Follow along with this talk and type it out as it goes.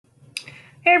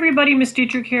Hey everybody, Miss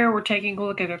Dietrich here. We're taking a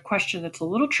look at a question that's a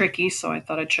little tricky, so I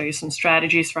thought I'd show you some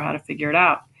strategies for how to figure it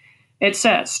out. It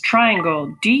says,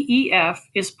 triangle DEF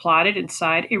is plotted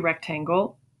inside a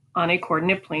rectangle on a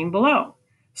coordinate plane below,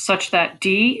 such that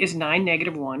D is 9,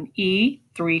 -1, E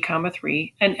 3,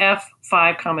 3, and F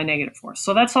 5, -4.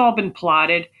 So that's all been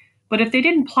plotted, but if they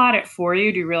didn't plot it for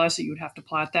you, do you realize that you would have to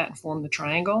plot that and form the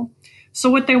triangle? So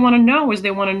what they want to know is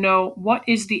they want to know what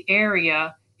is the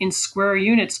area in square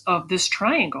units of this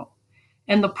triangle.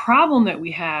 And the problem that we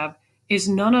have is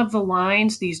none of the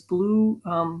lines, these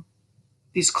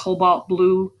cobalt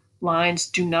blue lines,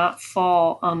 do not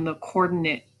fall on the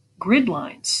coordinate grid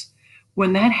lines.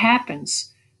 When that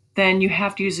happens, then you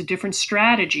have to use a different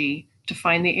strategy to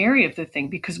find the area of the thing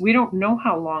because we don't know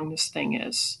how long this thing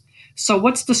is. So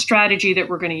what's the strategy that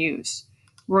we're going to use?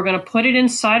 We're going to put it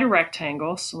inside a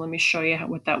rectangle. So let me show you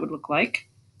what that would look like.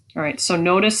 All right, so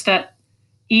notice that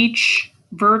each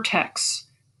vertex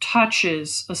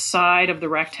touches a side of the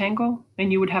rectangle,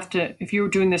 and you would have to, if you were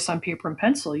doing this on paper and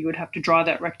pencil, you would have to draw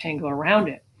that rectangle around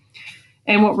it.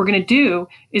 And what we're going to do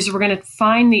is we're going to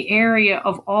find the area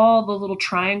of all the little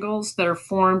triangles that are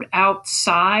formed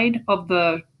outside of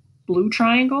the blue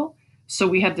triangle. So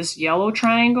we have this yellow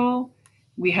triangle,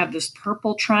 we have this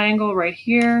purple triangle right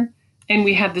here, and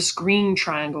we have this green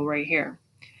triangle right here.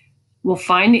 We'll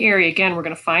find the area. Again, we're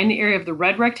going to find the area of the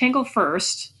red rectangle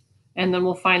first, and then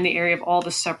we'll find the area of all the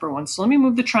separate ones. So let me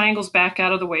move the triangles back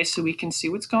out of the way so we can see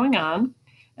what's going on.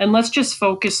 And let's just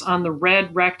focus on the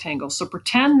red rectangle. So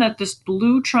pretend that this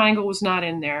blue triangle was not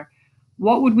in there.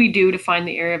 What would we do to find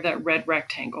the area of that red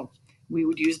rectangle? We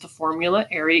would use the formula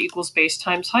area equals base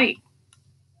times height.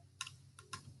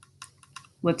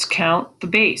 Let's count the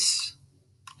base.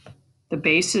 The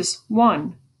base is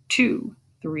 1, 2,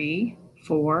 3,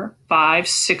 4, 5,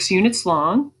 6 units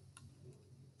long.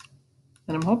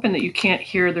 And I'm hoping that you can't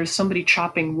hear, there's somebody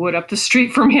chopping wood up the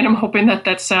street from me, and I'm hoping that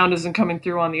that sound isn't coming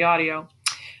through on the audio.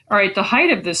 All right, the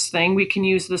height of this thing, we can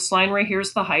use this line right here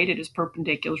as the height. It is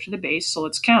perpendicular to the base, so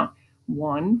let's count.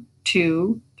 1,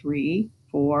 2, 3,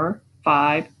 4,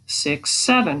 5, 6,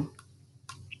 7.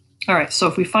 All right, so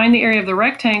if we find the area of the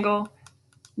rectangle,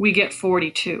 we get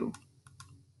 42.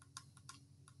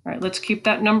 All right, let's keep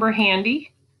that number handy.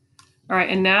 All right,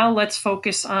 and now let's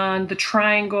focus on the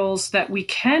triangles that we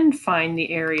can find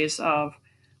the areas of.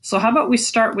 So how about we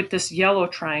start with this yellow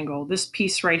triangle, this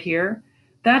piece right here?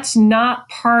 That's not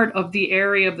part of the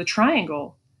area of the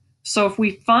triangle. So if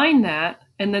we find that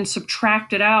and then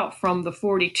subtract it out from the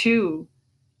 42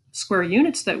 square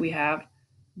units that we have,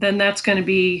 then that's going to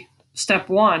be step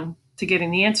 1 to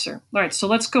getting the answer. All right, so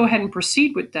let's go ahead and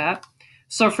proceed with that.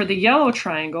 So for the yellow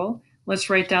triangle, let's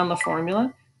write down the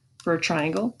formula for a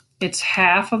triangle. It's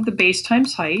half of the base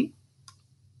times height.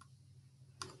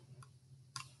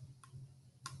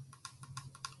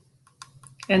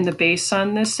 And the base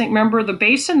on this thing, remember the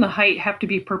base and the height have to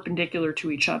be perpendicular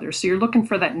to each other. So you're looking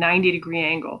for that 90-degree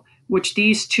angle, which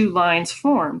these two lines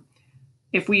form.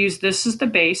 If we use this as the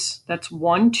base, that's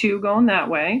 1, 2 going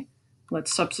that way.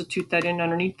 Let's substitute that in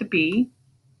underneath the B.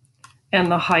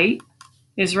 And the height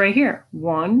is right here.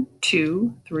 1,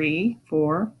 2, 3,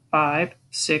 4, 5,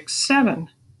 6, 7.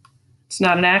 It's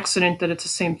not an accident that it's the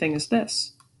same thing as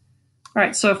this. All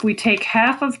right, so if we take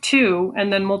half of 2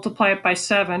 and then multiply it by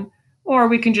 7, or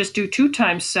we can just do 2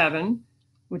 times 7,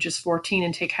 which is 14,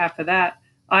 and take half of that.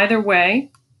 Either way,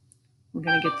 we're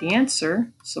going to get the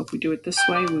answer. So if we do it this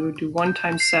way, we would do 1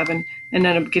 times 7 and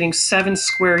end up getting 7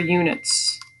 square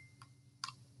units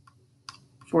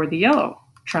for the yellow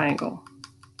triangle.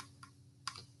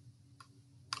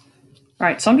 All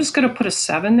right, so I'm just going to put a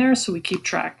 7 there so we keep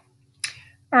track.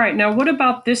 All right, now what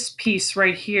about this piece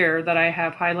right here that I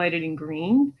have highlighted in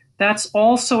green? That's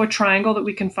also a triangle that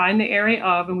we can find the area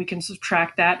of, and we can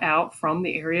subtract that out from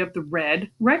the area of the red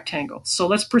rectangle. So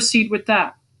let's proceed with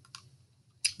that.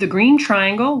 The green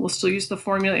triangle, we'll still use the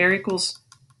formula area equals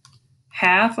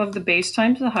half of the base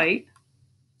times the height.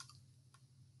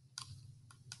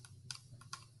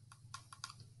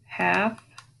 Half.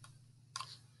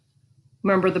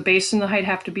 Remember, the base and the height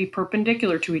have to be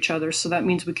perpendicular to each other, so that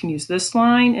means we can use this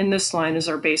line and this line as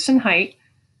our base and height.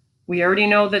 We already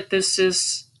know that this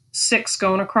is 6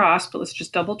 going across, but let's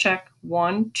just double check.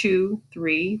 1, 2,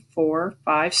 3, 4,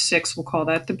 5, 6. We'll call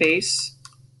that the base.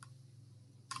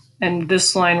 And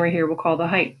this line right here we'll call the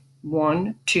height.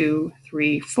 1, 2,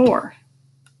 3, 4.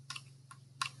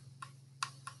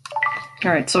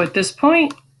 All right, so at this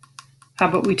point, how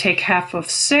about we take half of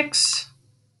 6?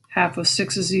 Half of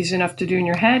 6 is easy enough to do in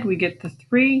your head. We get the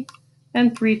 3,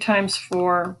 and 3 times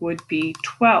 4 would be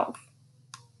 12.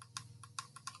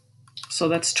 So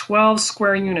that's 12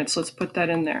 square units. Let's put that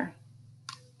in there.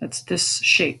 That's this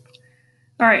shape.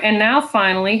 All right, and now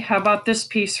finally, how about this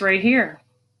piece right here?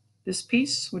 This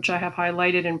piece, which I have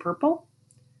highlighted in purple.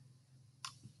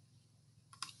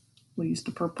 We'll use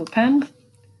the purple pen.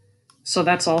 So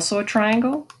that's also a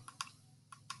triangle.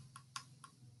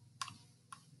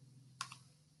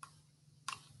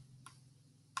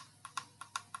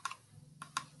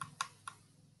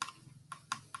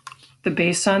 The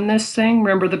base on this thing,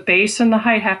 remember the base and the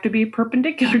height have to be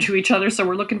perpendicular to each other. So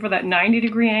we're looking for that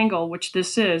 90-degree angle, which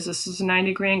this is. This is a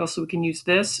 90-degree angle, so we can use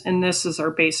this and this as our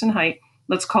base and height.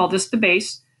 Let's call this the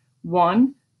base.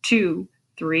 1, 2,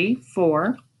 3,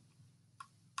 4.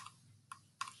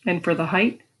 And for the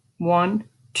height, 1,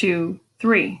 2,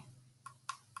 3.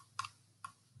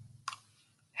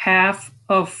 Half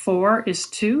of 4 is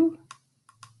 2.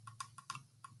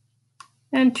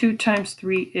 And 2 times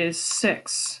 3 is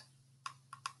 6.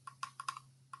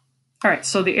 All right,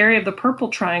 so the area of the purple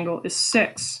triangle is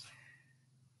 6.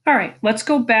 All right, let's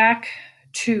go back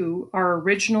to our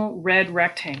original red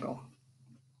rectangle.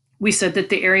 We said that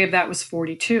the area of that was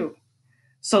 42.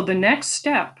 So the next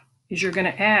step is you're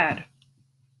going to add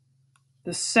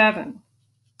the 7,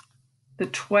 the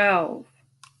 12,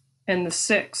 and the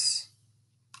 6.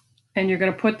 And you're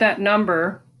going to put that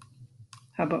number,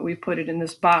 how about we put it in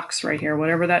this box right here,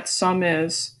 whatever that sum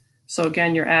is. So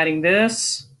again, you're adding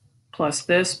this, plus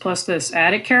this, plus this.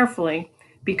 Add it carefully,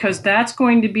 because that's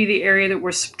going to be the area that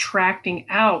we're subtracting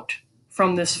out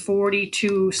from this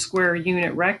 42 square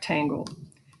unit rectangle.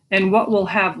 And what we'll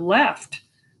have left,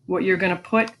 what you're going to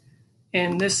put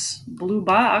in this blue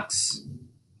box,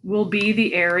 will be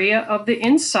the area of the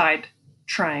inside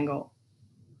triangle.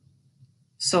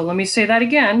 So let me say that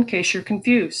again in case you're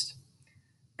confused.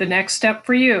 The next step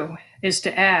for you is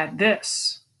to add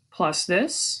this, plus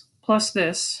this, plus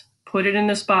this, put it in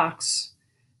this box,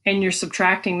 and you're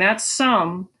subtracting that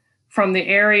sum from the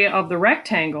area of the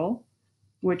rectangle,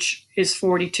 which is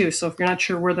 42. So if you're not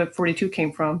sure where the 42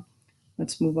 came from,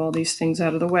 let's move all these things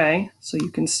out of the way so you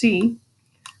can see.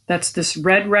 That's this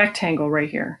red rectangle right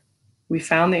here. We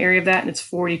found the area of that, and it's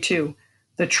 42.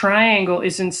 The triangle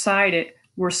is inside it.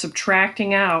 We're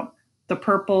subtracting out the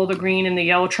purple, the green, and the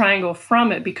yellow triangle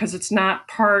from it because it's not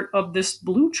part of this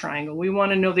blue triangle. We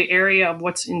want to know the area of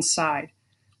what's inside.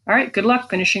 All right, good luck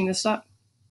finishing this up.